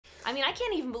I mean, I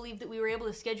can't even believe that we were able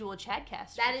to schedule a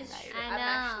CHADCAST. That is tonight. true. I'm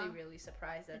actually really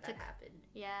surprised that happened.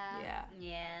 Yeah.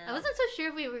 Yeah. I wasn't so sure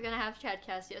if we were gonna have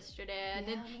CHADCAST yesterday, and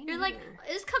then you're like,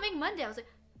 "It's coming Monday." I was like,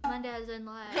 "Monday as in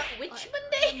like which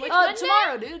Monday? Which Monday?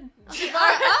 Tomorrow, dude.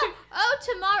 Tomorrow. Oh,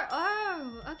 tomorrow.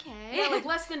 Oh, okay. Yeah, like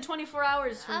less than 24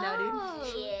 hours from now, dude.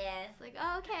 Yeah. It's like,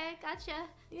 oh, okay, gotcha.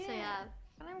 Yeah. So yeah.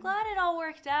 But I'm glad it all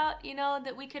worked out. You know,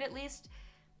 that we could at least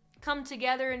come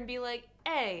together and be like,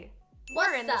 hey.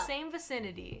 We're in the same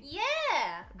vicinity.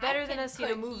 Yeah. Better than us,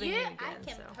 moving in again. I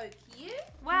can poke you.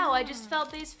 Wow, I just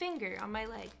felt this finger on my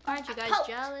leg. Aren't you guys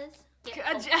jealous?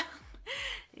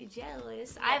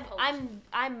 Jealous.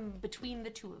 I'm between the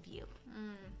two of you.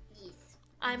 Yes.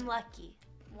 I'm lucky.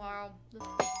 Wow.